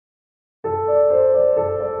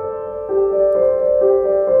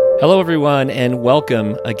Hello, everyone, and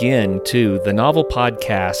welcome again to the Novel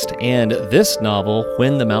Podcast and this novel,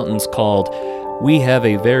 When the Mountains Called. We have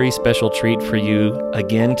a very special treat for you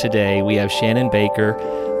again today. We have Shannon Baker,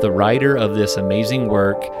 the writer of this amazing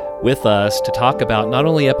work, with us to talk about not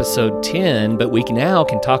only episode 10, but we now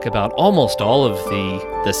can talk about almost all of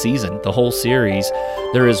the season, the whole series.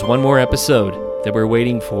 There is one more episode that we're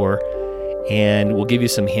waiting for, and we'll give you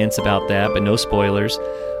some hints about that, but no spoilers.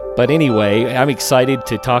 But anyway, I'm excited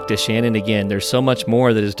to talk to Shannon again. There's so much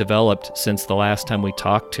more that has developed since the last time we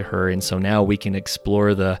talked to her, and so now we can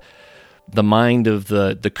explore the mind of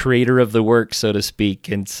the creator of the work, so to speak.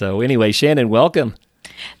 And so anyway, Shannon, welcome.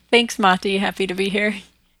 Thanks, Mati. Happy to be here.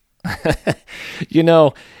 You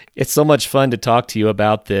know, it's so much fun to talk to you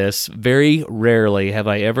about this. Very rarely have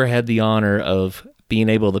I ever had the honor of being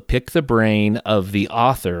able to pick the brain of the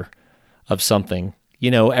author of something. You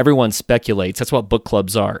know, everyone speculates. That's what book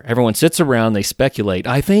clubs are. Everyone sits around, they speculate.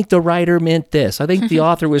 I think the writer meant this. I think the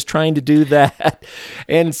author was trying to do that.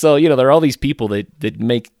 And so, you know, there are all these people that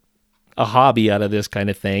make a hobby out of this kind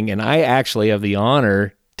of thing. And I actually have the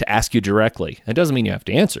honor to ask you directly. That doesn't mean you have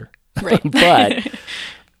to answer. Right. But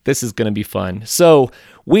this is going to be fun. So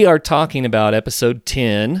we are talking about episode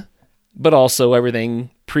 10, but also everything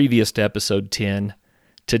previous to episode 10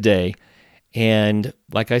 today. And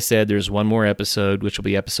like I said, there's one more episode, which will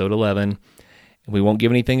be episode 11. We won't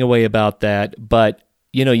give anything away about that. But,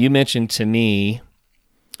 you know, you mentioned to me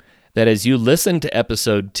that as you listened to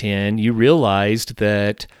episode 10, you realized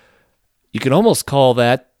that you could almost call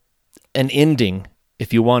that an ending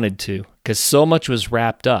if you wanted to, because so much was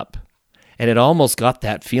wrapped up. And it almost got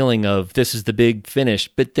that feeling of this is the big finish,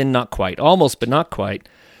 but then not quite. Almost, but not quite.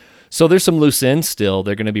 So there's some loose ends still.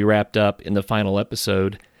 They're going to be wrapped up in the final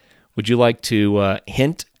episode. Would you like to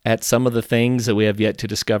hint at some of the things that we have yet to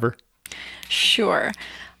discover? Sure.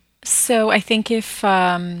 So I think if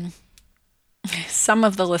some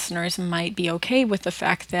of the listeners might be okay with the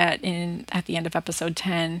fact that at the end of episode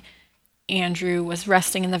 10, Andrew was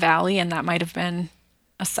resting in the valley, and that might have been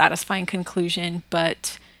a satisfying conclusion,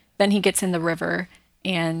 but then he gets in the river,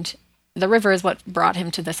 and the river is what brought him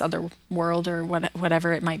to this other world or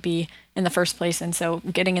whatever it might be in the first place. And so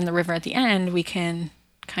getting in the river at the end, we can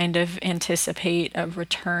kind of anticipate a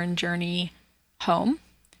return journey home,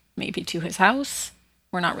 maybe to his house.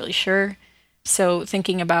 We're not really sure. So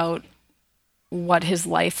thinking about what his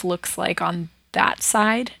life looks like on that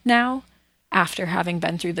side now, after having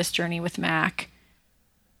been through this journey with Mac,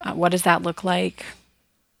 what does that look like?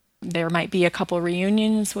 There might be a couple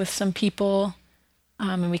reunions with some people,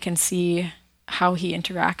 and we can see how he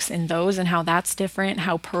interacts in those and how that's different,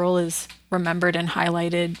 how Pearl is remembered and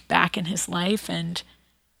highlighted back in his life, and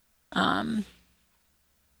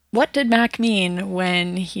what did Mac mean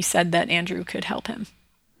when he said that Andrew could help him?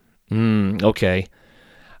 Okay.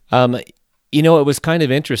 You know, it was kind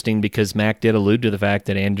of interesting because Mac did allude to the fact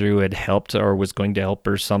that Andrew had helped or was going to help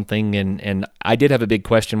or something, and I did have a big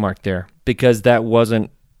question mark there because that wasn't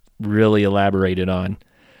really elaborated on.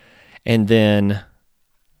 And then,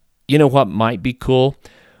 you know what might be cool?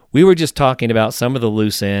 We were just talking about some of the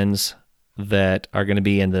loose ends that are going to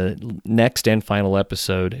be in the next and final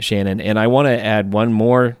episode, Shannon. And I want to add one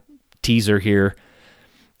more teaser here.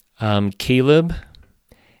 Caleb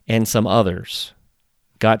and some others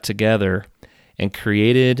got together and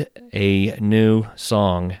created a new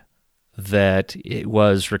song that it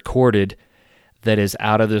was recorded that is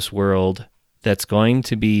out of this world, that's going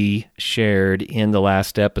to be shared in the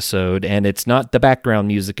last episode. And it's not the background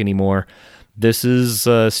music anymore. This is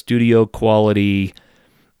a studio quality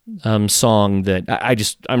song that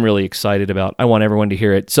I'm really excited about. I want everyone to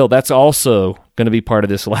hear it. So that's also going to be part of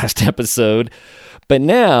this last episode. But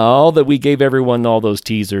now that we gave everyone all those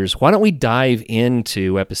teasers, why don't we dive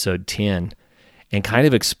into episode 10 and kind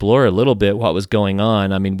of explore a little bit what was going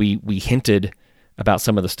on? I mean, we hinted about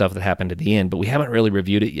some of the stuff that happened at the end, but we haven't really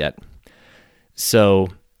reviewed it yet. So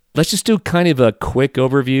let's just do kind of a quick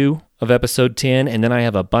overview of episode 10, and then I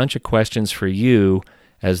have a bunch of questions for you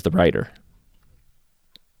as the writer.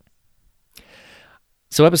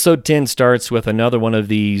 So episode 10 starts with another one of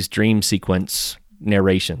these dream sequence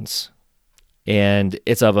narrations, and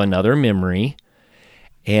it's of another memory,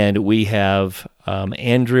 and we have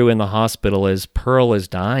Andrew in the hospital as Pearl is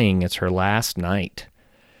dying. It's her last night,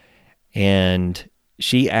 and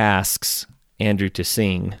she asks Andrew to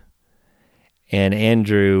sing, and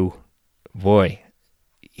Andrew, boy,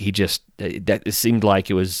 it seemed like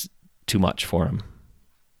it was too much for him.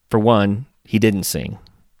 For one, he didn't sing.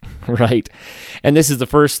 Right? And this is the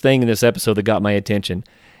first thing in this episode that got my attention.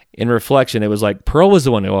 In reflection, it was like Pearl was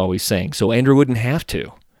the one who always sang, so Andrew wouldn't have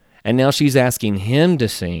to. And now she's asking him to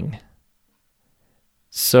sing.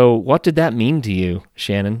 So what did that mean to you,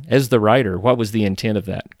 Shannon? As the writer, what was the intent of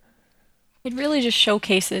that? It really just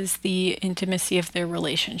showcases the intimacy of their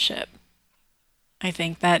relationship. I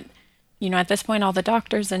think that, at this point, all the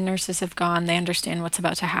doctors and nurses have gone. They understand what's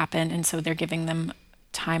about to happen, and so they're giving them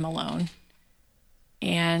time alone.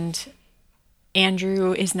 And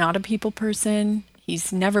Andrew is not a people person.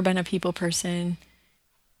 He's never been a people person.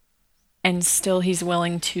 And still he's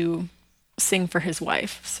willing to sing for his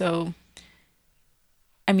wife. So,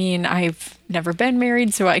 I mean, I've never been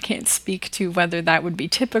married, so I can't speak to whether that would be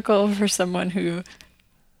typical for someone who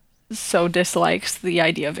so dislikes the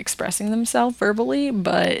idea of expressing themselves verbally,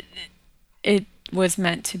 but it was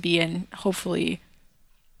meant to be, and hopefully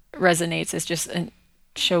resonates as just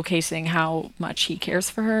showcasing how much he cares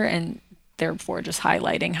for her, and therefore just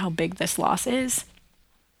highlighting how big this loss is.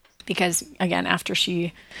 Because, again, after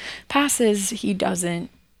she passes, he doesn't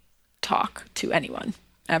talk to anyone,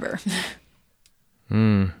 ever.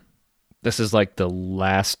 This is like the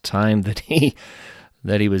last time that he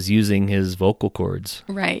was using his vocal cords.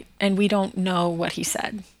 Right. And we don't know what he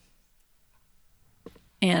said.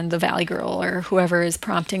 And the Valley Girl or whoever is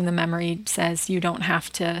prompting the memory says, you don't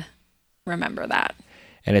have to remember that.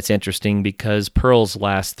 And it's interesting because Pearl's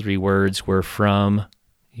last 3 words were from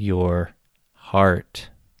your heart.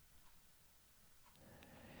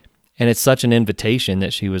 And it's such an invitation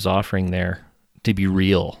that she was offering there to be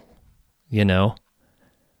real, And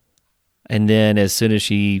then as soon as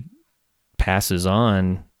she passes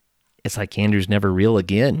on, it's like Andrew's never real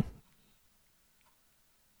again.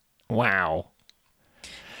 Wow.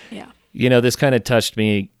 Yeah. This kind of touched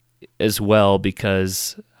me as well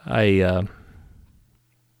because I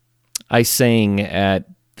sang at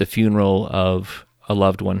the funeral of a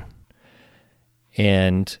loved one.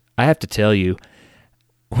 And I have to tell you,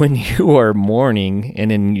 when you are mourning and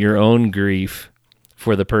in your own grief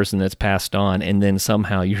for the person that's passed on, and then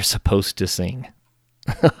somehow you're supposed to sing.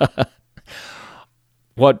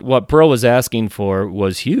 What Pearl was asking for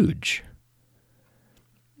was huge.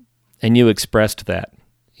 And you expressed that,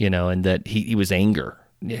 and that he was anger.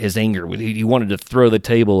 His anger, he wanted to throw the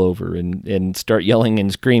table over and start yelling and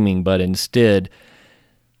screaming, but instead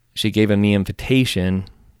she gave him the invitation,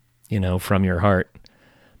 from your heart.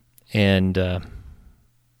 And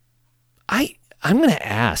I'm going to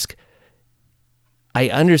ask, I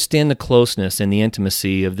understand the closeness and the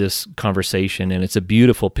intimacy of this conversation, and it's a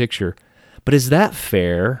beautiful picture, but is that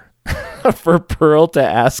fair for Pearl to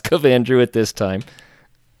ask of Andrew at this time?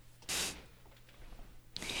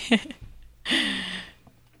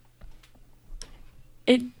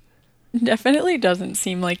 It definitely doesn't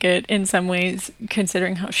seem like it in some ways,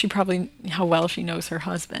 considering how well she knows her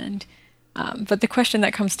husband. But the question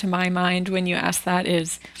that comes to my mind when you ask that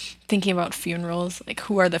is thinking about funerals, like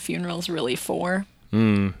who are the funerals really for?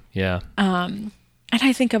 Yeah. And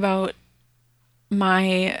I think about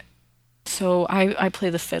I play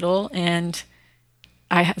the fiddle, and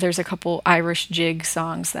there's a couple Irish jig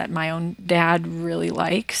songs that my own dad really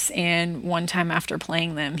likes. And one time after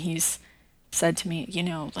playing them, he's said to me,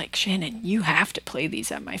 like, Shannon, you have to play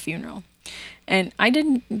these at my funeral. And I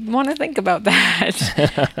didn't want to think about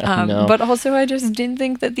that. No. But also I just didn't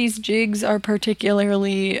think that these jigs are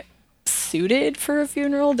particularly suited for a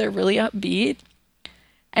funeral. They're really upbeat.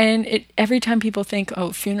 And every time people think,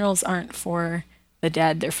 oh, funerals aren't for the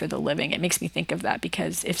dead, they're for the living, it makes me think of that,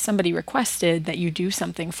 because if somebody requested that you do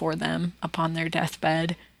something for them upon their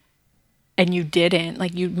deathbed and you didn't,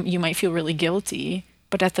 like you might feel really guilty,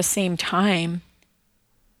 but at the same time,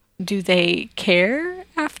 do they care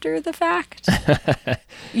after the fact?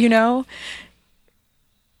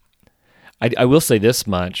 I will say this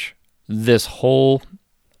much. This whole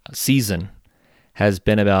season has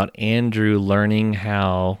been about Andrew learning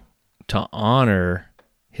how to honor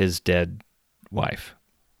his dead wife.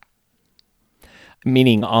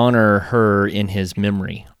 Meaning honor her in his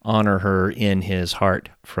memory, honor her in his heart,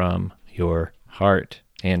 from your heart,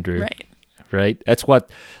 Andrew. Right? That's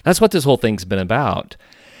what this whole thing's been about.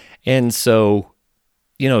 And so,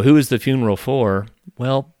 who is the funeral for?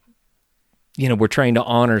 Well, we're trying to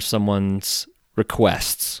honor someone's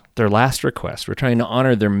requests, their last request. We're trying to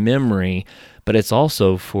honor their memory, but it's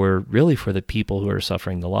also for the people who are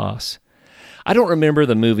suffering the loss. I don't remember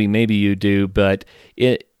the movie, maybe you do, but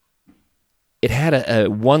it had a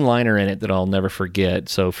one-liner in it that I'll never forget,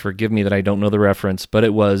 so forgive me that I don't know the reference, but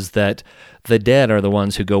it was that the dead are the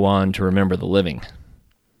ones who go on to remember the living.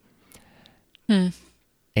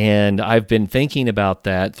 And I've been thinking about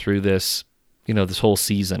that through this, this whole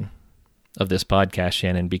season of this podcast,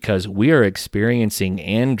 Shannon, because we are experiencing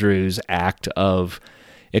Andrew's act of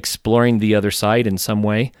exploring the other side in some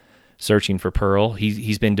way searching for Pearl.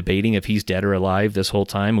 He's been debating if he's dead or alive this whole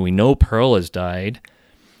time. And we know Pearl has died.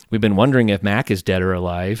 We've been wondering if Mac is dead or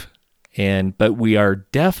alive. But we are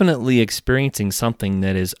definitely experiencing something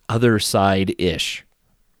that is other side-ish,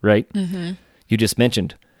 right? Mm-hmm. You just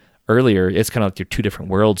mentioned earlier, it's kind of like there are two different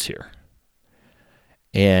worlds here.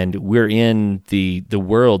 And we're in the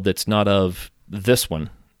world that's not of this one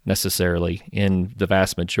necessarily in the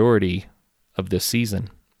vast majority of this season.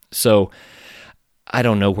 So I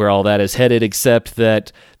don't know where all that is headed, except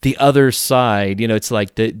that the other side, it's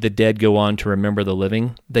like the dead go on to remember the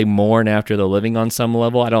living. They mourn after the living on some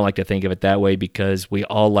level. I don't like to think of it that way because we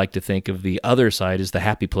all like to think of the other side as the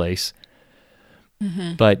happy place.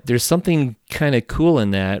 Mm-hmm. But there's something kind of cool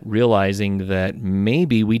in that, realizing that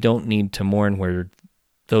maybe we don't need to mourn where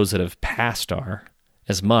those that have passed are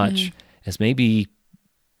as much as maybe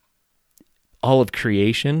all of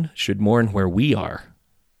creation should mourn where we are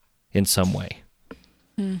in some way.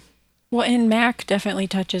 Well, and Mac definitely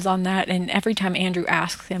touches on that. And every time Andrew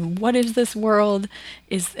asks him, what is this world?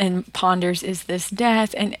 And ponders, is this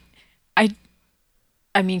death? And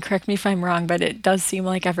I mean, correct me if I'm wrong, but it does seem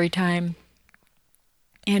like every time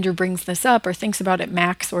Andrew brings this up or thinks about it,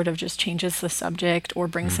 Mac sort of just changes the subject or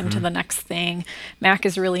brings him to the next thing. Mac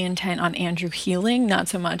is really intent on Andrew healing, not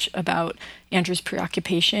so much about Andrew's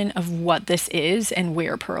preoccupation of what this is and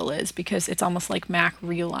where Pearl is, because it's almost like Mac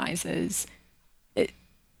realizes it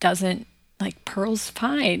doesn't, like, Pearl's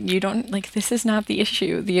fine. You don't, like, this is not the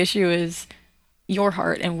issue. The issue is your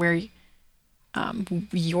heart and where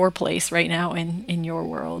your place right now in your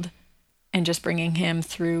world, and just bringing him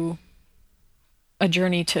through a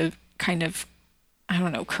journey to kind of, I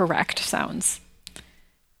don't know, correct sounds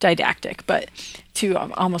didactic, but to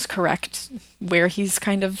almost correct where he's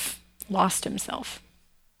kind of lost himself.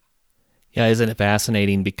 Yeah, isn't it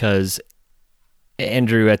fascinating? Because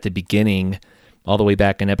Andrew at the beginning, all the way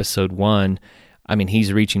back in episode 1, I mean,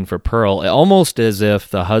 he's reaching for Pearl, almost as if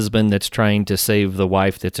the husband that's trying to save the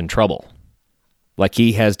wife that's in trouble. Like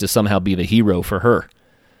he has to somehow be the hero for her.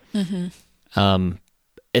 Mm-hmm.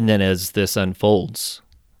 And then as this unfolds,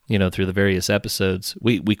 through the various episodes,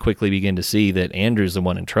 we quickly begin to see that Andrew's the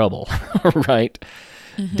one in trouble, right?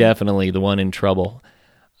 Mm-hmm. Definitely the one in trouble.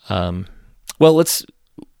 Well,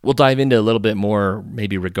 we'll dive into a little bit more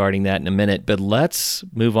maybe regarding that in a minute, but let's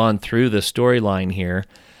move on through the storyline here.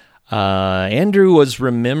 Andrew was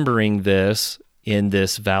remembering this in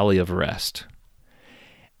this Valley of Rest.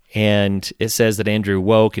 And it says that Andrew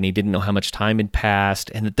woke and he didn't know how much time had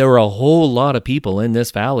passed, and that there were a whole lot of people in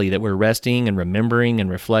this valley that were resting and remembering and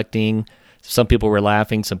reflecting. Some people were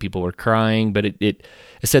laughing, some people were crying, but it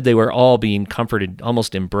said they were all being comforted,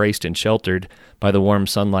 almost embraced and sheltered by the warm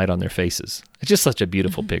sunlight on their faces. It's just such a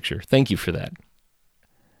beautiful picture. Thank you for that.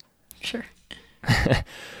 Sure.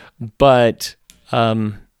 But we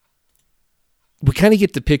kind of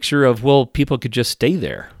get the picture of, well, people could just stay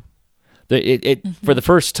there. For the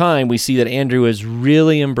first time, we see that Andrew is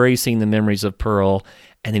really embracing the memories of Pearl,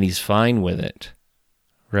 and then he's fine with it,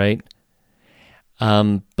 right?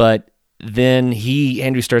 But then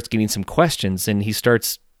Andrew starts getting some questions, and he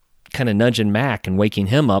starts kind of nudging Mac and waking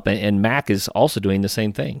him up, and Mac is also doing the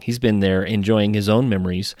same thing. He's been there enjoying his own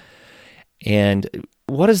memories. And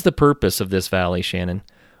what is the purpose of this valley, Shannon?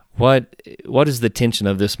 What is the tension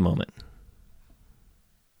of this moment?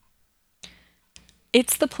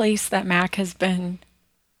 It's the place that Mac has been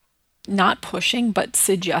not pushing, but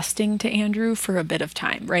suggesting to Andrew for a bit of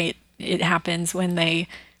time, right? It happens when they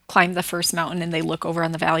climb the first mountain and they look over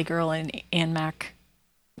on the Valley Girl, and Mac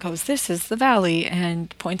goes, "This is the valley,"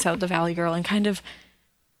 and points out the Valley Girl, and kind of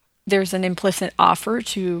there's an implicit offer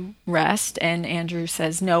to rest, and Andrew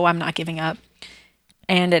says, "No, I'm not giving up."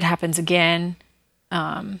 And it happens again.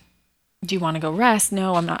 Do you want to go rest?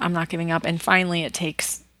 No, I'm not giving up. And finally it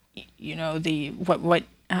takes, what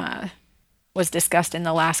was discussed in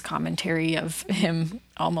the last commentary of him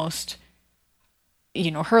almost,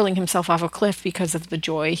 hurling himself off a cliff because of the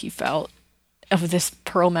joy he felt of this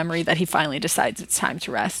Pearl memory, that he finally decides it's time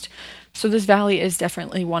to rest. So this valley is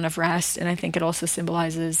definitely one of rest, and I think it also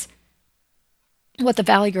symbolizes what the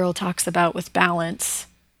Valley Girl talks about with balance.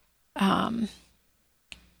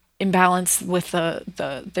 Imbalance with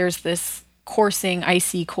there's this coursing,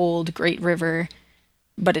 icy, cold, great river,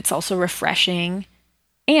 but it's also refreshing.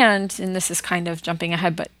 And this is kind of jumping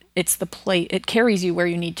ahead, but it's it carries you where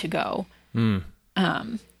you need to go.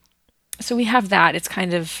 So we have that. It's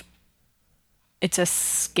a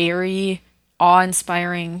scary,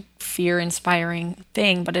 awe-inspiring, fear-inspiring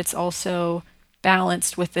thing, but it's also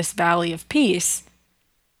balanced with this valley of peace.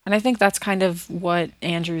 And I think that's kind of what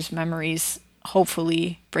Andrew's memories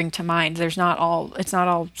hopefully bring to mind. It's not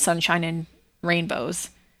all sunshine and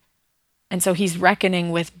rainbows. And so he's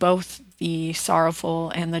reckoning with both the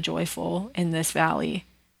sorrowful and the joyful in this valley.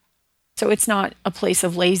 So it's not a place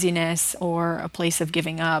of laziness or a place of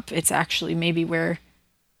giving up. It's actually maybe where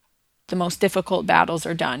the most difficult battles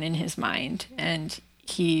are done in his mind. And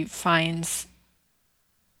he finds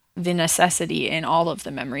the necessity in all of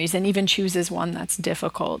the memories and even chooses one that's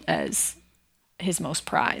difficult as his most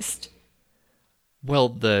prized. Well,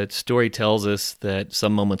 the story tells us that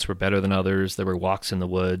some moments were better than others. There were walks in the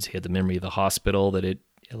woods. He had the memory of the hospital that it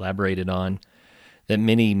elaborated on, that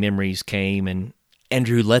many memories came, and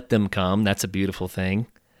Andrew let them come. That's a beautiful thing.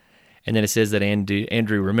 And then it says that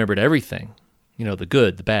Andrew remembered everything, the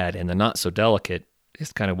good, the bad, and the not so delicate.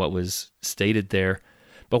 It's kind of what was stated there.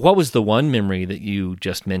 But what was the one memory that you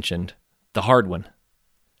just mentioned, the hard one?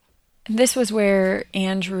 This was where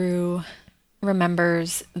Andrew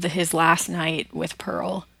remembers his last night with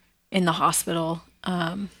Pearl in the hospital.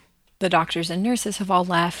 The doctors and nurses have all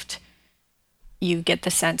left. You get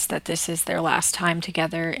the sense that this is their last time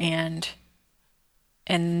together, and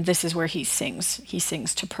this is where he sings. He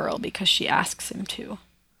sings to Pearl because she asks him to.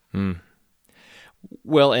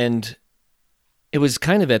 Well, and it was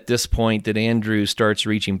kind of at this point that Andrew starts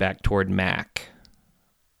reaching back toward Mac,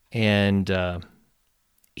 and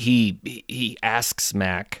he asks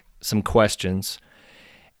Mac some questions,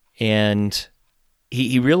 and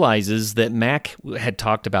he realizes that Mac had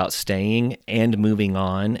talked about staying and moving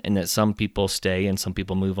on, and that some people stay and some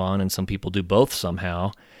people move on and some people do both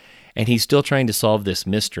somehow, and he's still trying to solve this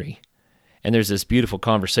mystery. And there's this beautiful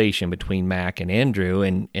conversation between Mac and Andrew,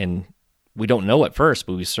 and we don't know at first,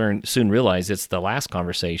 but we soon realize it's the last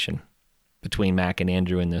conversation between Mac and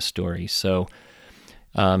Andrew in this story. So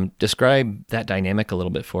describe that dynamic a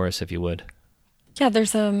little bit for us, if you would. Yeah,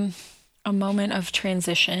 there's a moment of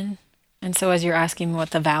transition. And so as you're asking me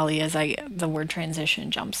what the valley is, the word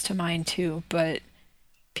transition jumps to mind too. But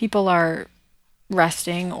people are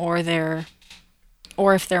resting, or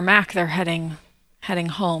if they're Mac, they're heading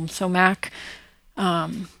home. So Mac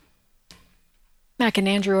and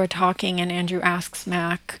Andrew are talking, and Andrew asks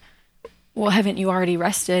Mac, well, haven't you already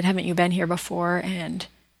rested? Haven't you been here before?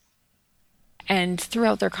 And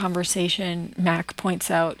throughout their conversation, Mac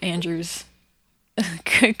points out Andrew's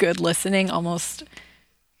good listening, almost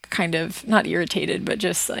kind of not irritated, but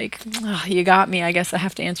just like, oh, you got me. I guess I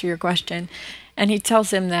have to answer your question. And he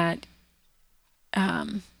tells him that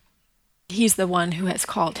he's the one who has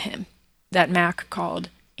called him, that Mac called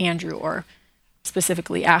Andrew, or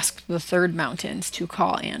specifically asked the third mountains to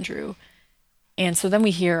call Andrew. And so then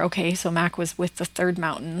we hear, okay, so Mac was with the third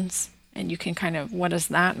mountains, and you can kind of, what does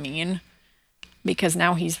that mean? Because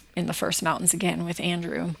now he's in the first mountains again with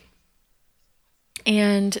Andrew.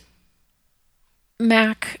 And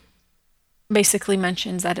Mac basically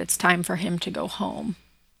mentions that it's time for him to go home.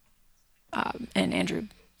 And Andrew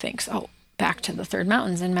thinks, oh, back to the third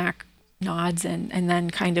mountains. And Mac nods and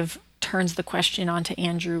then kind of turns the question on to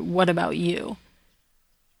Andrew, what about you?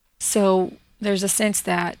 So there's a sense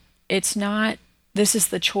that it's not, this is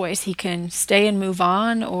the choice. He can stay and move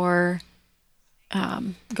on, or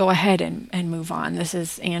go ahead and move on. This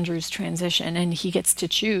is Andrew's transition, and he gets to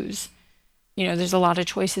choose. There's a lot of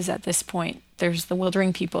choices at this point. There's the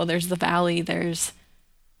wildering people, there's the valley, there's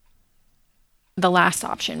the last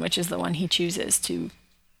option, which is the one he chooses, to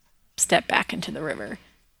step back into the river.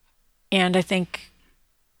 And I think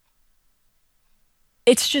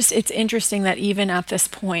it's interesting that even at this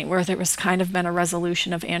point, where there was kind of been a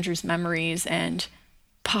resolution of Andrew's memories, and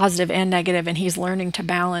positive and negative, and he's learning to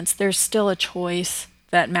balance, there's still a choice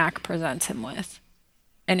that Mac presents him with.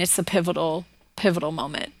 And it's a pivotal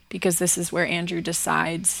moment, because this is where Andrew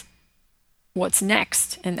decides what's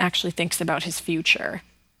next and actually thinks about his future.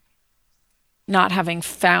 Not having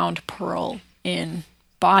found Pearl in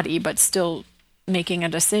body, but still making a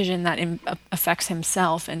decision that affects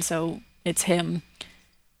himself. And so it's him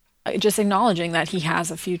just acknowledging that he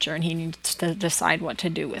has a future and he needs to decide what to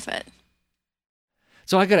do with it.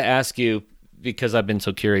 So I got to ask you, because I've been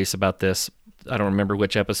so curious about this, I don't remember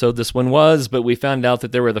which episode this one was, but we found out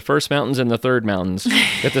that there were the first mountains and the third mountains,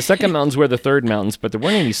 that the second mountains were the third mountains, but there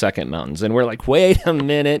weren't any second mountains. And we're like, wait a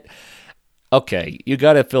minute. Okay, you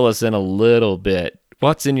got to fill us in a little bit.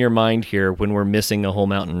 What's in your mind here when we're missing a whole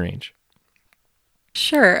mountain range?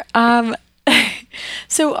 Sure.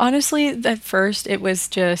 So honestly, at first it was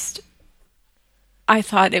just, I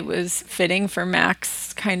thought it was fitting for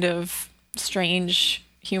Mac's kind of strange,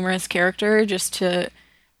 humorous character, just to,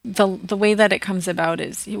 the way that it comes about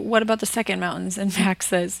is, what about the second mountains? And Mac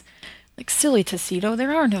says, like, silly Tacito,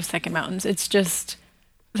 there are no second mountains. It's just,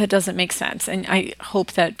 that doesn't make sense. And I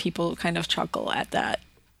hope that people kind of chuckle at that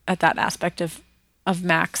aspect of of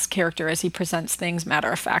Mac's character as he presents things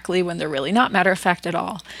matter-of-factly when they're really not matter-of-fact at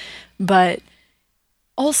all. But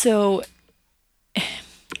also,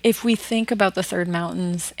 if we think about the Third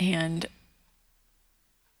Mountains, and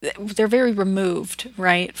they're very removed,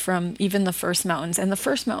 right, from even the First Mountains. And the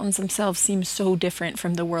First Mountains themselves seem so different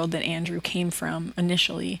from the world that Andrew came from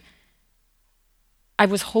initially. I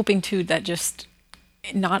was hoping too that just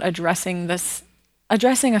not addressing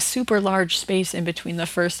a super large space in between the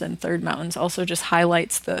First and Third Mountains also just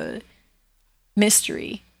highlights the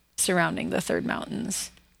mystery surrounding the Third Mountains.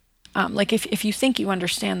 Like if you think you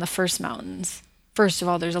understand the First Mountains, first of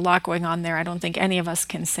all, there's a lot going on there. I don't think any of us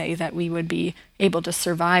can say that we would be able to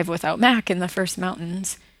survive without Mac in the First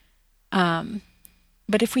Mountains.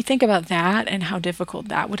 But if we think about that and how difficult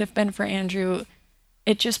that would have been for Andrew,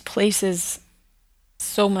 it just places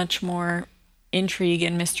so much more intrigue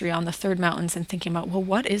and mystery on the Third Mountains, and thinking about, well,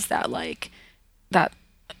 what is that like? That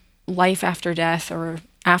life after death or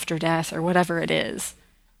whatever it is.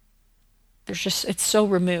 It's so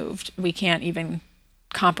removed, we can't even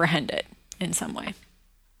comprehend it in some way.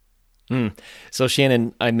 So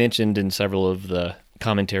Shannon, I mentioned in several of the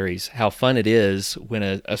commentaries how fun it is when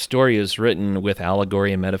a story is written with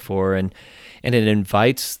allegory and metaphor, and it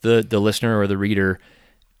invites the listener or the reader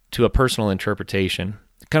to a personal interpretation,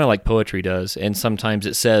 kind of like poetry does. And sometimes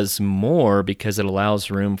it says more because it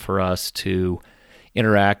allows room for us to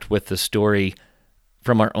interact with the story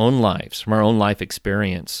from our own lives, from our own life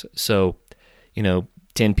experience. So,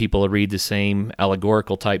 10 people will read the same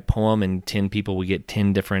allegorical type poem, and 10 people will get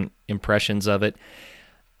 10 different impressions of it.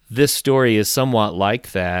 This story is somewhat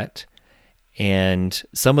like that, and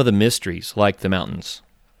some of the mysteries, like the mountains.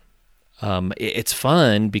 It's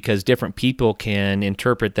fun because different people can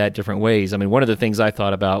interpret that different ways. I mean, one of the things I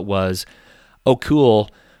thought about was, oh, cool,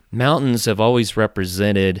 mountains have always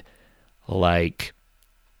represented like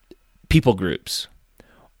people groups,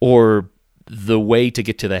 or the way to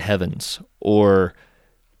get to the heavens, or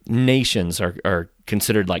nations are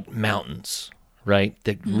considered like mountains, right,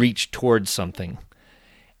 that reach towards something.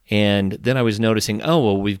 And then I was noticing, oh,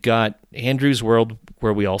 well, we've got Andrew's world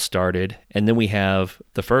where we all started, and then we have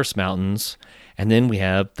the First Mountains, and then we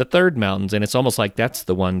have the Third Mountains, and it's almost like that's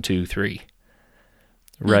the 1, 2, 3,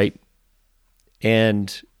 right?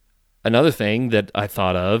 And another thing that I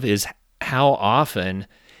thought of is how often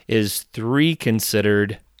is 3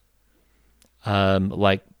 considered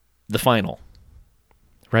like the final,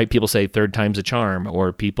 right? People say third time's a charm,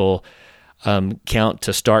 or people count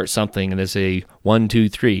to start something and they say 1, 2,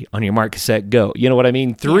 3 on your mark, set, go. You know what I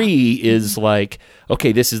mean? 3 is like,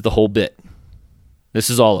 okay, this is the whole bit. This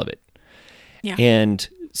is all of it. Yeah. And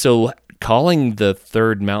so calling the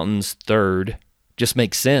Third Mountains third just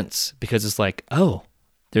makes sense, because it's like, oh,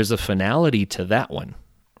 there's a finality to that one,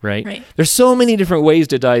 right? There's so many different ways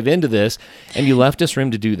to dive into this, and you left us room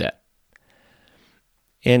to do that.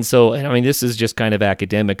 And so, I mean, this is just kind of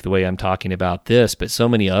academic the way I'm talking about this, but so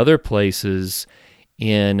many other places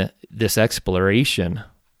in this exploration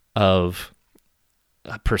of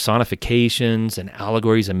personifications and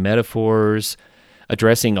allegories and metaphors,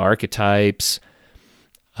 addressing archetypes,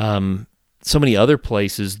 so many other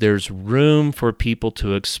places, there's room for people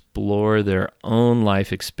to explore their own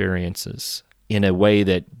life experiences in a way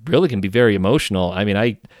that really can be very emotional. I mean,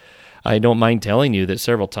 I don't mind telling you that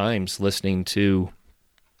several times listening to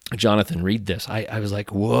Jonathan read this, I was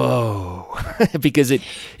like, whoa, because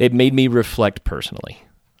it made me reflect personally,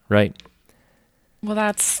 right? Well,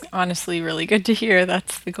 that's honestly really good to hear.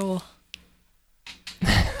 That's the goal.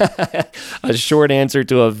 A short answer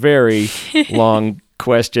to a very long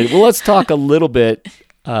question. Well, let's talk a little bit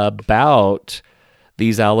about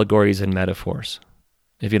these allegories and metaphors,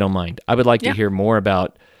 if you don't mind. I would like to hear more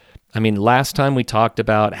about, I mean, last time we talked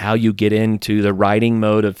about how you get into the writing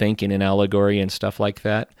mode of thinking in allegory and stuff like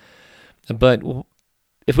that. But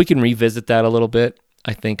if we can revisit that a little bit,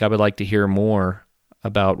 I think I would like to hear more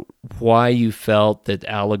about why you felt that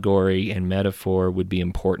allegory and metaphor would be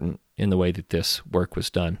important in the way that this work was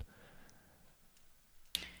done.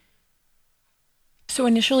 So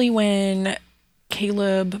initially when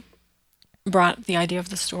Caleb brought the idea of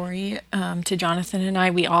the story to Jonathan and I,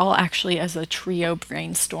 we all actually as a trio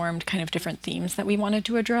brainstormed kind of different themes that we wanted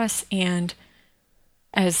to address. And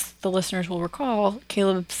as the listeners will recall,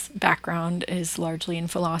 Caleb's background is largely in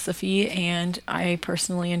philosophy, and I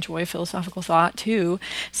personally enjoy philosophical thought too.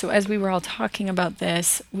 So as we were all talking about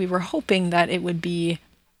this, we were hoping that it would be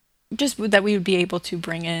just that we would be able to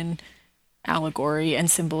bring in allegory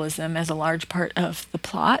and symbolism as a large part of the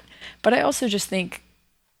plot. But I also just think,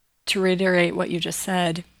 to reiterate what you just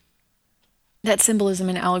said, that symbolism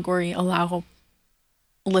and allegory allow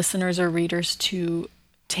listeners or readers to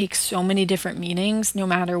take so many different meanings, no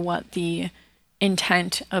matter what the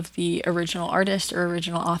intent of the original artist or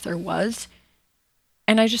original author was.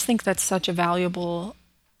 And I just think that's such a valuable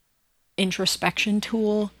introspection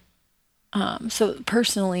tool. So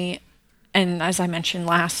personally, and as I mentioned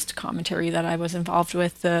last commentary that I was involved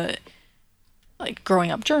with, the like growing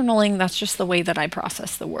up journaling, that's just the way that I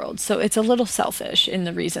process the world. So it's a little selfish in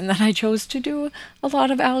the reason that I chose to do a lot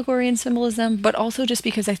of allegory and symbolism, but also just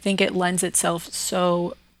because I think it lends itself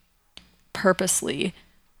so purposely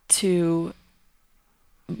to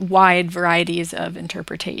wide varieties of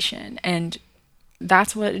interpretation. And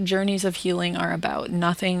that's what journeys of healing are about.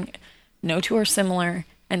 No two are similar.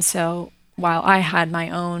 And so while I had my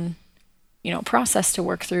own, process to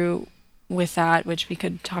work through with that, which we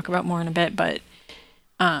could talk about more in a bit, but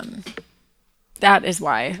that is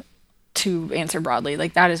why, to answer broadly,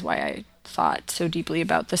 like that is why I thought so deeply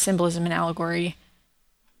about the symbolism and allegory,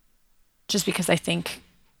 just because I think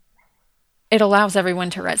it allows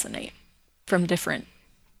everyone to resonate from different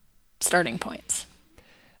starting points.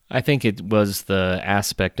 I think it was the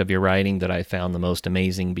aspect of your writing that I found the most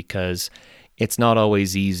amazing, because it's not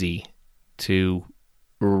always easy to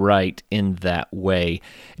write in that way.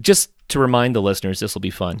 Just to remind the listeners, this will be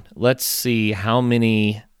fun. Let's see how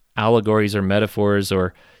many allegories or metaphors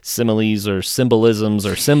or similes or symbolisms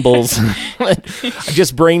or symbols.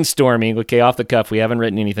 Just brainstorming. Okay, off the cuff. We haven't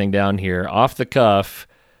written anything down here. Off the cuff,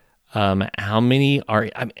 how many are?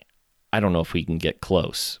 I don't know if we can get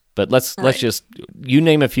close, but let's just, you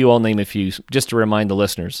name a few, I'll name a few, just to remind the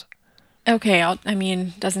listeners. Okay,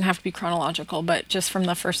 doesn't have to be chronological, but just from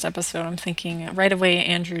the first episode, I'm thinking right away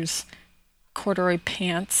Andrew's corduroy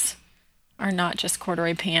pants are not just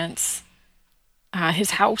corduroy pants.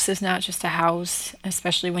 His house is not just a house,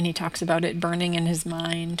 especially when he talks about it burning in his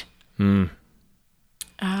mind. The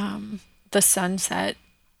sunset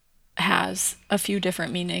has a few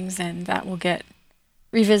different meanings, and that will get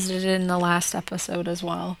revisited in the last episode as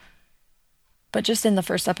well. But just in the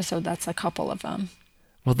first episode, that's a couple of them.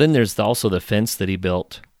 Well, then there's also the fence that he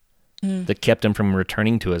built that kept him from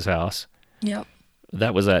returning to his house. Yep.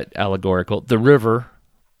 That was allegorical. The river,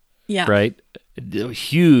 right?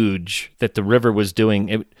 Huge that the river was doing.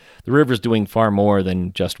 The river's doing far more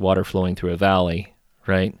than just water flowing through a valley,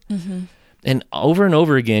 right? Mm-hmm. And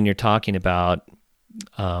over again, you're talking about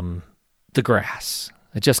the grass.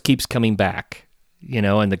 It just keeps coming back,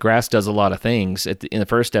 and the grass does a lot of things. In the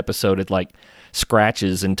first episode, it like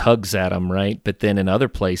scratches and tugs at him, right? But then in other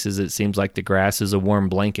places, it seems like the grass is a warm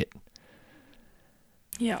blanket.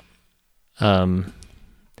 Yeah.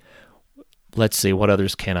 Let's see, what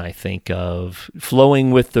others can I think of?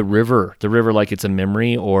 Flowing with the river like it's a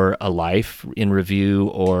memory or a life in review,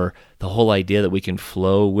 or the whole idea that we can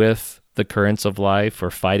flow with the currents of life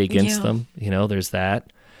or fight against them. There's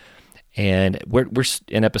that. And we're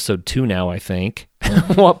in episode 2 now, I think.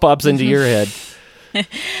 What pops into your head?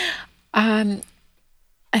 I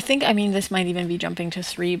think, this might even be jumping to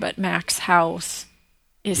 3, but Mac's house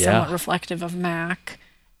is somewhat reflective of Mac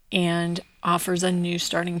and offers a new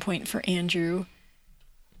starting point for Andrew.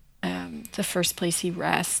 The first place he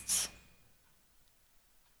rests.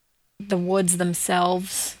 The woods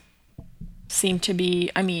themselves seem to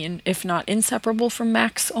be, if not inseparable from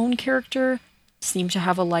Mac's own character, seem to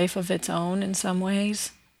have a life of its own in some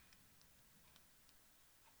ways.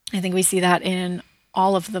 I think we see that in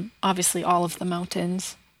all of the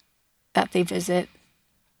mountains that they visit.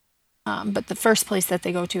 But the first place that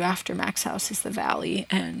they go to after Mac's house is the valley,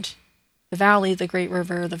 and the valley, the great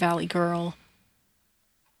river, the valley girl,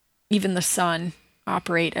 even the sun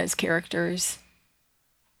operate as characters.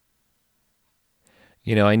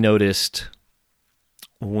 I noticed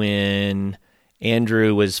when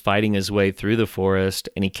Andrew was fighting his way through the forest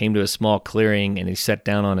and he came to a small clearing and he sat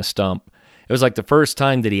down on a stump. It was like the first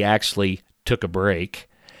time that he actually took a break.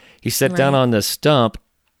 He sat down on the stump,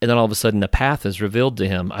 and then all of a sudden the path is revealed to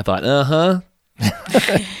him. I thought,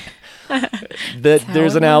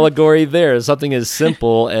 there's an allegory there. Something as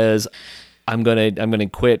simple as I'm gonna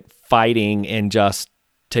quit fighting and just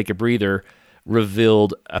take a breather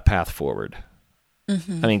revealed a path forward.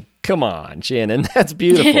 Mm-hmm. Come on, Shannon, that's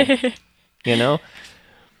beautiful.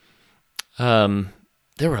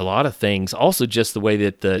 There were a lot of things. Also, just the way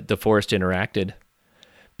that the forest interacted,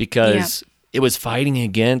 because it was fighting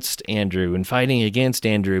against Andrew,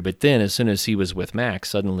 but then as soon as he was with Mac,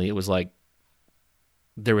 suddenly it was like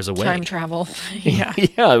there was a way. Time travel.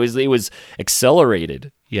 It was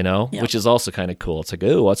accelerated, which is also kind of cool. It's like,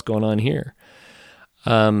 oh, what's going on here?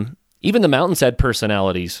 Even the mountains had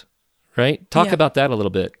personalities, right? Talk about that a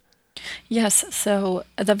little bit. Yes, so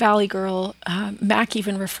the Valley Girl, Mac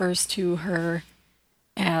even refers to her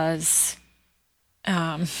as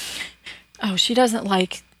Oh, she doesn't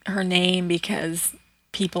like her name because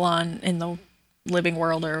people in the living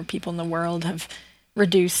world or people in the world have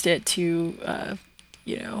reduced it to,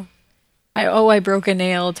 you know, I broke a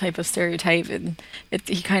nail type of stereotype, and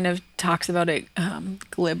he kind of talks about it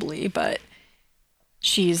glibly, but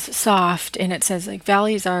she's soft, and it says like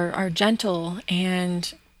valleys are gentle,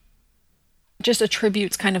 and just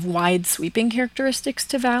attributes kind of wide sweeping characteristics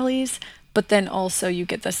to valleys, but then also you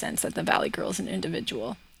get the sense that the Valley Girl is an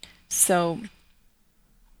individual. So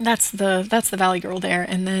that's the Valley Girl there,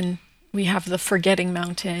 and then we have the Forgetting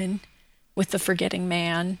Mountain with the Forgetting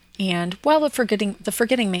Man. And while the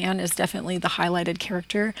Forgetting Man is definitely the highlighted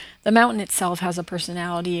character, the mountain itself has a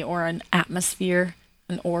personality or an atmosphere,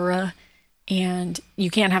 an aura, and you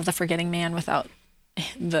can't have the Forgetting Man without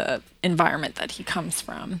the environment that he comes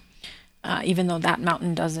from. Even though that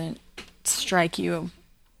mountain doesn't strike you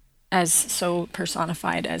as so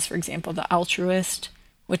personified as, for example, the Altruist,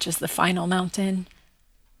 which is the final mountain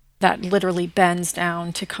that literally bends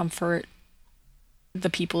down to comfort the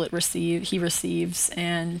people he receives,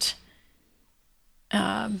 and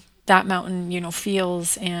that mountain,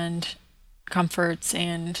 feels and comforts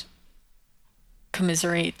and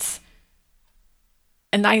commiserates.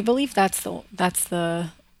 And I believe that's the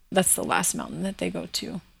last mountain that they go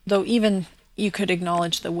to. Though even you could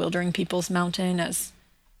acknowledge the Wildering People's Mountain as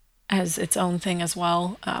its own thing as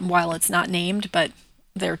well, while it's not named, but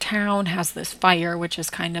their town has this fire, which is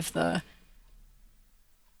kind of the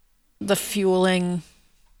fueling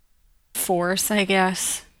force, I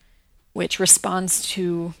guess, which responds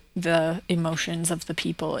to the emotions of the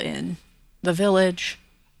people in the village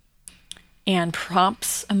and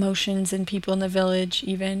prompts emotions in people in the village,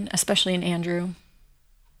 even, especially in Andrew.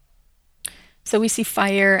 So we see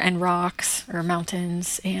fire and rocks, or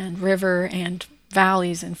mountains, and river, and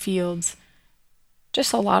valleys and fields.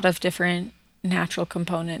 Just a lot of different natural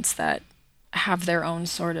components that have their own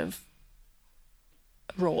sort of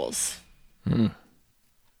roles.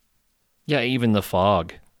 Yeah, even the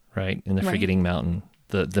fog, right? In the Right. Forgetting Mountain,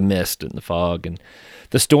 the mist and the fog and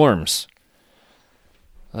the storms,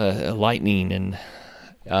 lightning, and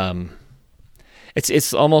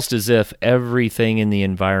it's almost as if everything in the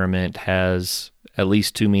environment has at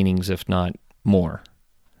least two meanings, if not more.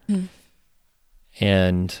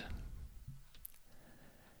 And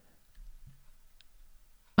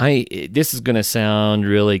this is going to sound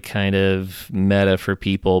really kind of meta for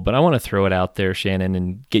people, but I want to throw it out there, Shannon,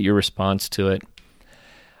 and get your response to it.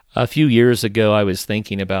 A few years ago, I was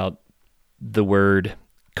thinking about the word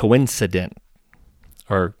coincident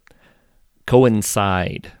or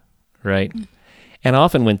coincide, right? And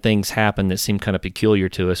often when things happen that seem kind of peculiar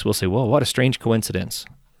to us, we'll say, well, what a strange coincidence,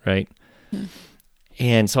 right?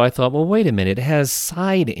 And so I thought, well, wait a minute, it has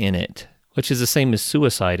side in it, which is the same as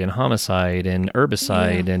suicide and homicide and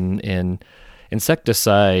herbicide and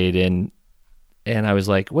insecticide. And I was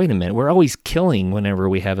like, wait a minute, we're always killing whenever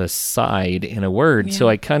we have a side in a word. Yeah. So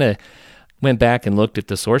I kind of went back and looked at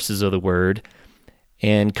the sources of the word,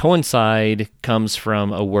 and coincide comes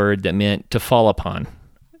from a word that meant to fall upon,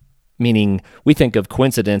 meaning we think of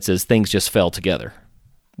coincidence as things just fell together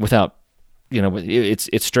without,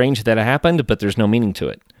 it's strange that it happened, but there's no meaning to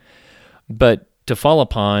it. But to fall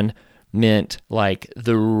upon meant like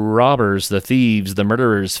the robbers, the thieves, the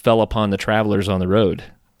murderers fell upon the travelers on the road.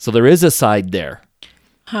 So there is a side there.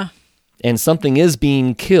 Huh. And something is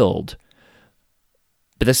being killed.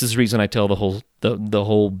 But this is the reason I tell the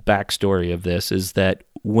whole backstory of this, is that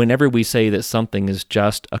whenever we say that something is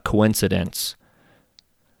just a coincidence,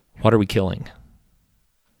 what are we killing?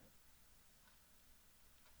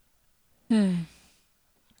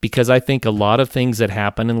 Because I think a lot of things that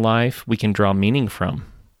happen in life we can draw meaning from.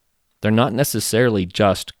 They're not necessarily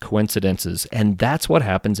just coincidences, and that's what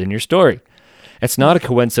happens in your story. It's not a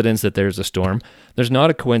coincidence that there's a storm. There's not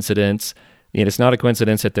a coincidence. It's not a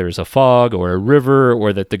coincidence that there's a fog or a river,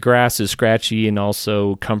 or that the grass is scratchy and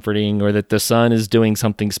also comforting, or that the sun is doing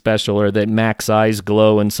something special, or that Mac's eyes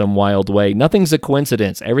glow in some wild way. Nothing's a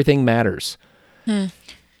coincidence. Everything matters. And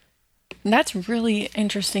that's really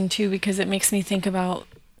interesting too, because it makes me think about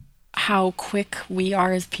how quick we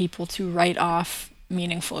are as people to write off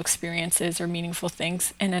meaningful experiences or meaningful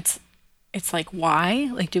things. And it's like,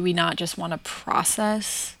 why? Like, do we not just want to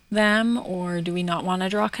process them, or do we not want to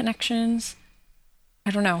draw connections?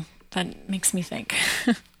 I don't know. That makes me think.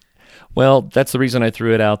 Well, that's the reason I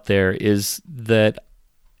threw it out there, is that,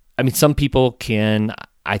 some people can,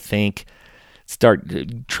 I think,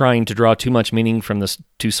 start trying to draw too much meaning from this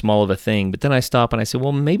too small of a thing. But then I stop and I say,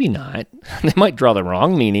 well, maybe not. They might draw the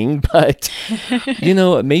wrong meaning, but,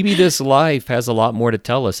 maybe this life has a lot more to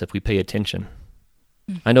tell us if we pay attention.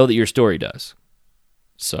 I know that your story does.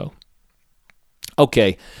 So,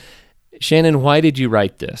 okay. Shannon, why did you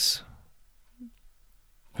write this?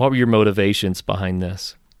 What were your motivations behind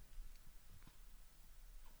this?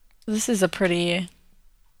 This is a pretty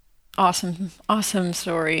awesome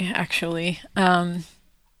story, actually.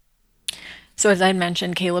 So as I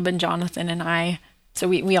mentioned, Caleb and Jonathan and I, so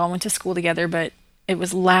we all went to school together, but it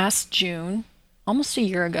was last June, almost a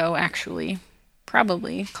year ago, actually,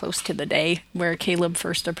 probably close to the day, where Caleb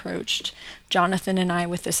first approached Jonathan and I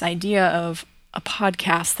with this idea of a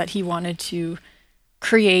podcast that he wanted to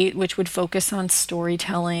create, which would focus on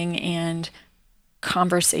storytelling and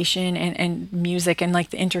conversation and music and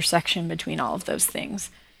like the intersection between all of those things.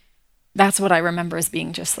 That's what I remember as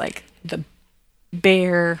being just like the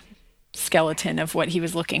bare skeleton of what he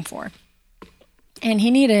was looking for. And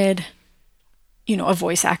he needed, a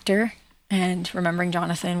voice actor. And remembering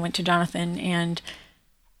Jonathan, went to Jonathan. And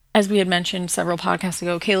as we had mentioned several podcasts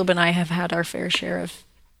ago, Caleb and I have had our fair share of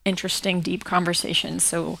interesting, deep conversations.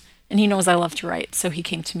 So, and he knows I love to write. So he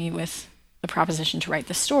came to me with the proposition to write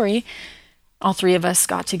this story. All three of us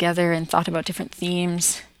got together and thought about different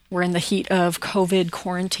themes. We're in the heat of COVID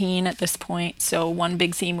quarantine at this point. So one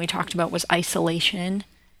big theme we talked about was isolation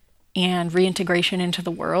and reintegration into the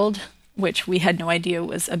world, which we had no idea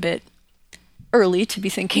was a bit early to be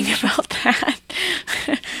thinking about that,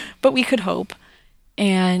 but we could hope.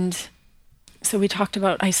 And so we talked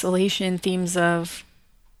about isolation, themes of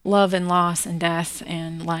love and loss and death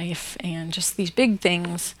and life and just these big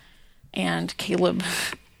things. And Caleb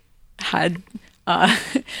had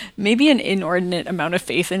maybe an inordinate amount of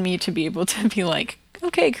faith in me to be able to be like,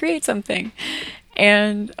 okay, create something.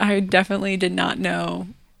 And I definitely did not know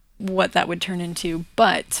what that would turn into,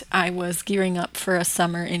 but I was gearing up for a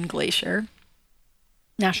summer in Glacier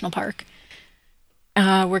National Park,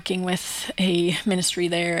 working with a ministry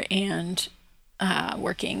there and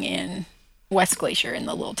working in West Glacier in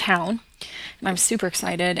the little town. And I was super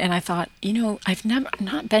excited, and I thought, I've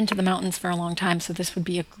not been to the mountains for a long time, so this would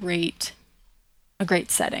be a great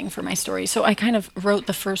setting for my story. So I kind of wrote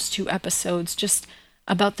the first 2 episodes just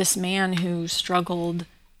about this man who struggled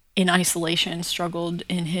in isolation, struggled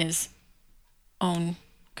in his own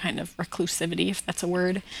kind of reclusivity, if that's a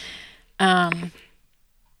word.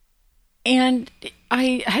 And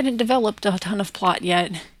I hadn't developed a ton of plot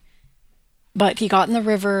yet, but he got in the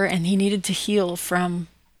river and he needed to heal from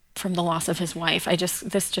the loss of his wife.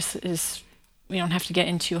 This just is, we don't have to get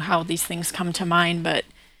into how these things come to mind, but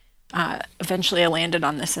eventually I landed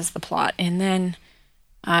on this as the plot. And then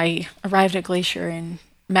I arrived at Glacier and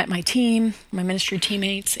met my team, my ministry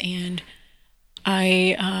teammates, and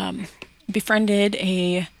I befriended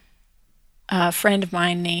a friend of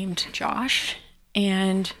mine named Josh.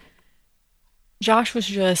 And Josh was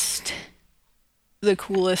just the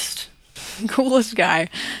coolest guy.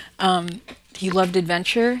 He loved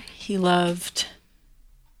adventure. He loved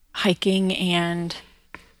hiking and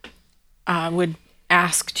would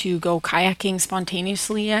ask to go kayaking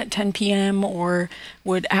spontaneously at 10 p.m. or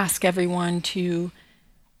would ask everyone to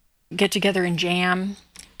get together and jam,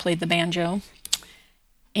 played the banjo,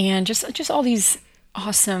 and just all these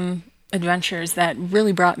awesome adventures that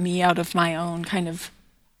really brought me out of my own kind of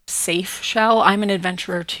safe shell. I'm an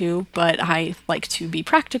adventurer too, but I like to be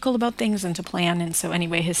practical about things and to plan. And so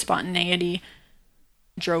anyway, his spontaneity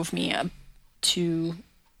drove me to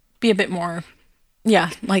be a bit more,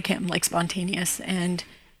 like him, like spontaneous. And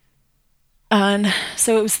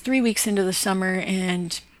so it was 3 weeks into the summer,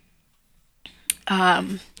 and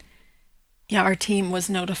our team was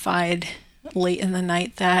notified late in the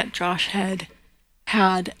night that Josh had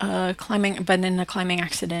been in a climbing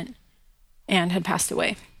accident and had passed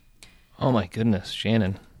away. Oh my goodness,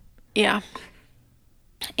 Shannon. Yeah.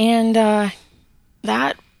 And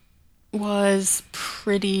that was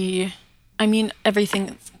pretty,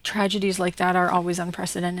 tragedies like that are always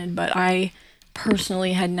unprecedented, but I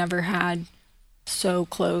personally had never had so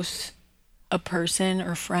close a person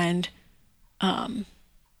or friend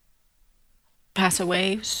pass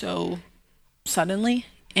away so suddenly.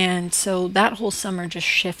 And so that whole summer just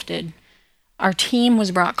shifted. Our team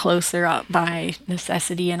was brought closer up by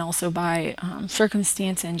necessity and also by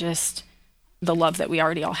circumstance and just the love that we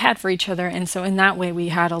already all had for each other. And so in that way,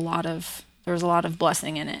 there was a lot of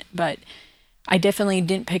blessing in it. But I definitely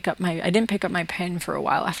didn't pick up my pen for a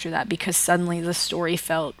while after that, because suddenly the story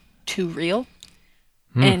felt too real.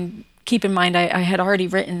 And keep in mind, I had already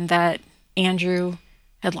written that Andrew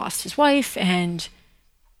had lost his wife, and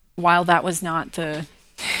while that was not the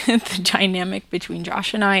dynamic between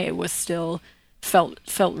Josh and I, it was still felt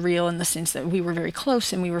real in the sense that we were very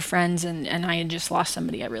close and we were friends, and I had just lost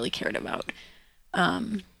somebody I really cared about.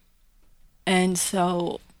 And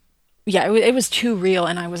so yeah, it was too real,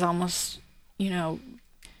 and I was almost, you know,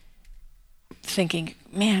 thinking,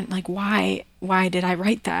 man, like why did I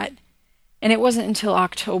write that? And it wasn't until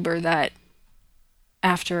October that,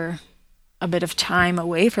 after a bit of time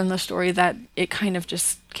away from the story, that it kind of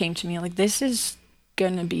just came to me like, this is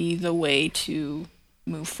gonna be the way to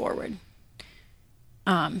move forward.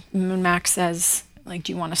 Max says, like,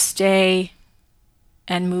 do you want to stay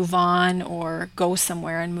and move on, or go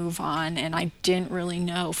somewhere and move on? And I didn't really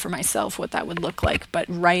know for myself what that would look like, but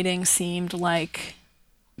writing seemed like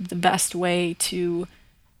the best way to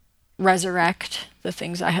resurrect the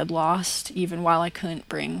things I had lost, even while I couldn't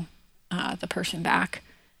bring the person back.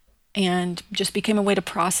 And just became a way to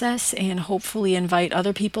process and hopefully invite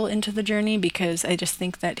other people into the journey, because I just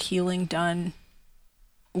think that healing done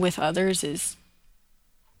with others is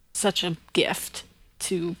such a gift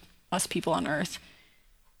to us people on earth.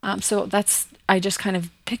 So I just kind of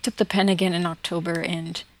picked up the pen again in October,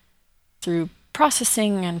 and through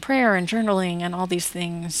processing and prayer and journaling and all these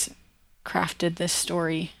things, crafted this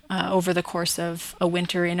story over the course of a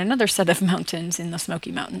winter in another set of mountains in the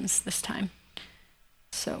Smoky Mountains this time.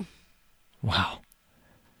 So. Wow.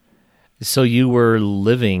 So you were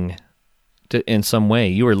living, in some way,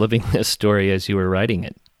 you were living this story as you were writing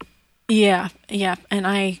it. Yeah, and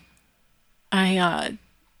I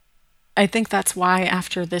think that's why,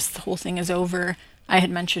 after this whole thing is over, I had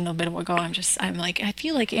mentioned a bit ago, I'm like, I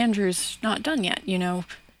feel like Andrew's not done yet,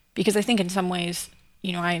 because I think in some ways,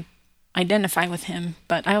 I identify with him,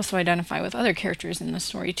 but I also identify with other characters in the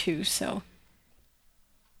story too, so.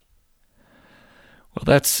 Well,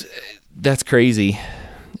 that's crazy,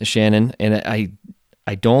 Shannon, and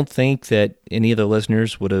I don't think that any of the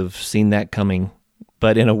listeners would have seen that coming,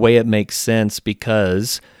 but in a way it makes sense,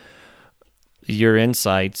 because your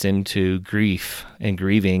insights into grief and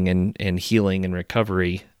grieving and healing and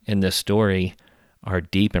recovery in this story are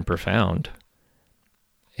deep and profound.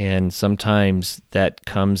 And sometimes that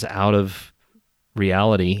comes out of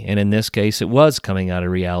reality, and in this case it was coming out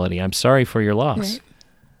of reality. I'm sorry for your loss. Right.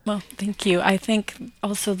 Well, thank you. I think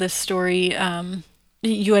also this story,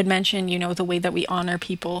 you had mentioned, the way that we honor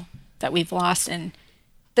people that we've lost, and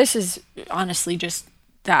this is honestly just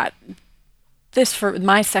that. This, for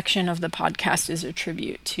my section of the podcast, is a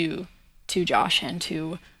tribute to Josh and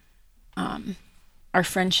to our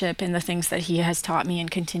friendship and the things that he has taught me and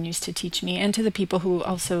continues to teach me, and to the people who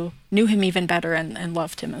also knew him even better and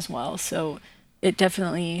loved him as well. So it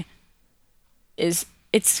definitely is.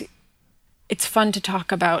 It's fun to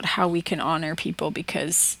talk about how we can honor people,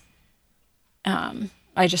 because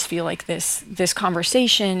I just feel like this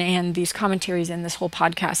conversation and these commentaries and this whole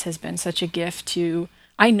podcast has been such a gift to,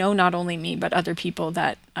 I know, not only me, but other people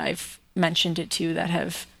that I've mentioned it to, that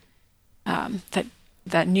have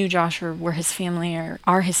that knew Josh, or were his family, or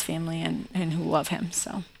are his family, and who love him.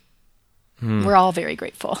 So we're all very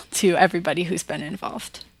grateful to everybody who's been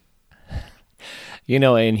involved.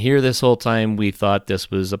 And here this whole time we thought this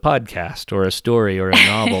was a podcast or a story or a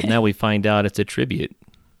novel. Now we find out it's a tribute.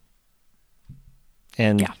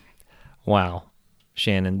 And yeah. Wow,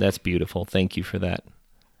 Shannon, that's beautiful. Thank you for that.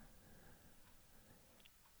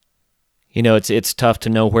 It's tough to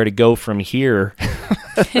know where to go from here.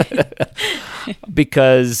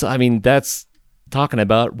 Because, that's talking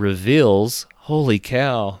about reveals. Holy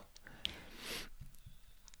cow.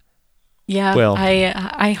 Yeah, well,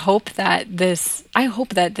 I hope that this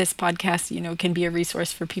podcast, can be a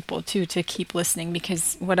resource for people too, to keep listening,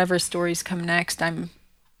 because whatever stories come next, I'm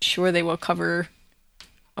sure they will cover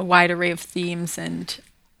a wide array of themes, and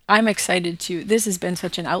I'm excited to. This has been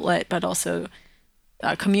such an outlet, but also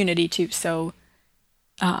a community too. So,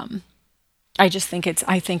 I just think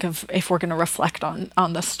I think of, if we're going to reflect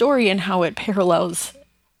on the story and how it parallels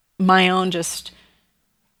my own, just,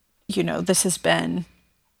 this has been.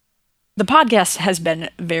 The podcast has been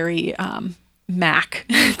very Mac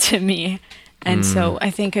to me. And so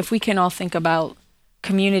I think if we can all think about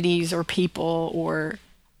communities or people, or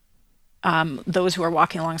those who are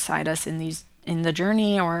walking alongside us in the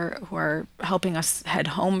journey, or who are helping us head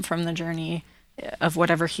home from the journey of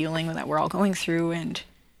whatever healing that we're all going through, and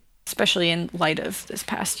especially in light of this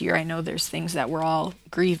past year, I know there's things that we're all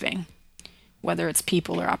grieving, whether it's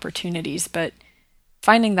people or opportunities, but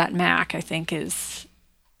finding that Mac, I think, is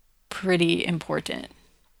pretty important.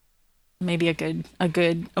 Maybe a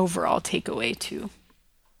good overall takeaway too.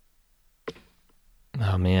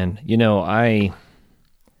 Oh man,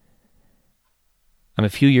 I'm a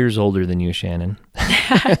few years older than you, Shannon.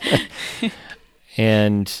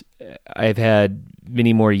 And I've had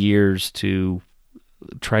many more years to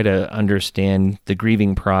try to understand the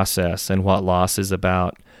grieving process and what loss is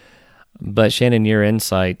about. But Shannon, your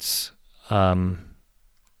insights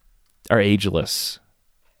are ageless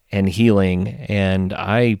and healing. And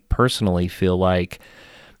I personally feel like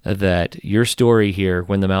that your story here,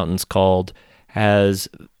 When the Mountains Called, has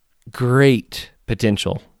great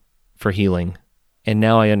potential for healing. And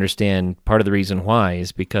now I understand part of the reason why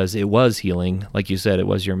is because it was healing. Like you said, it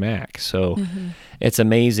was your Mac. So it's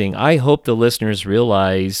amazing. I hope the listeners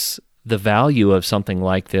realize the value of something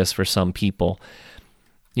like this for some people.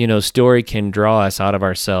 You know, story can draw us out of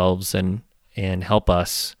ourselves and help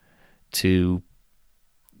us to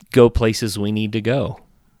go places we need to go.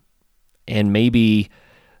 And maybe,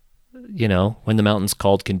 you know, When the Mountains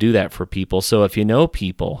Called can do that for people. So if you know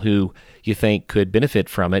people who you think could benefit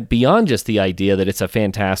from it, beyond just the idea that it's a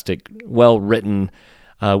fantastic, well-written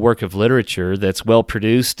work of literature that's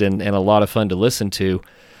well-produced and a lot of fun to listen to,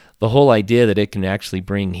 the whole idea that it can actually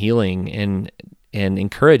bring healing and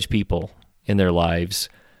encourage people in their lives,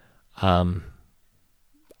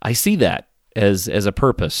 I see that as a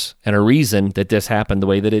purpose and a reason that this happened the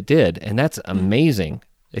way that it did. And that's amazing.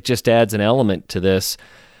 It just adds an element to this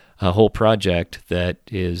whole project that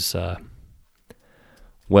is,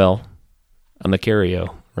 well, a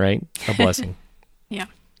Macario, right? A blessing. Yeah.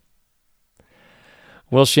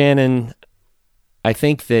 Well, Shannon, I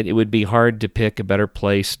think that it would be hard to pick a better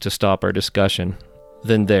place to stop our discussion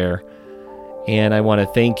than there. And I want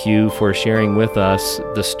to thank you for sharing with us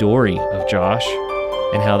the story of Josh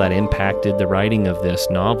and how that impacted the writing of this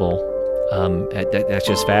novel. That's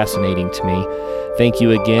just fascinating to me. Thank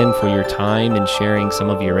you again for your time and sharing some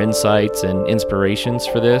of your insights and inspirations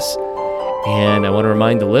for this. And I want to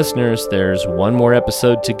remind the listeners there's one more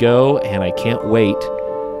episode to go, and I can't wait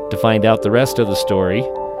to find out the rest of the story.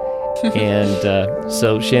 And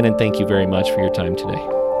so, Shannon, thank you very much for your time today.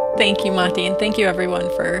 Thank you, Matti, and thank you, everyone,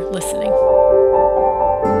 for listening.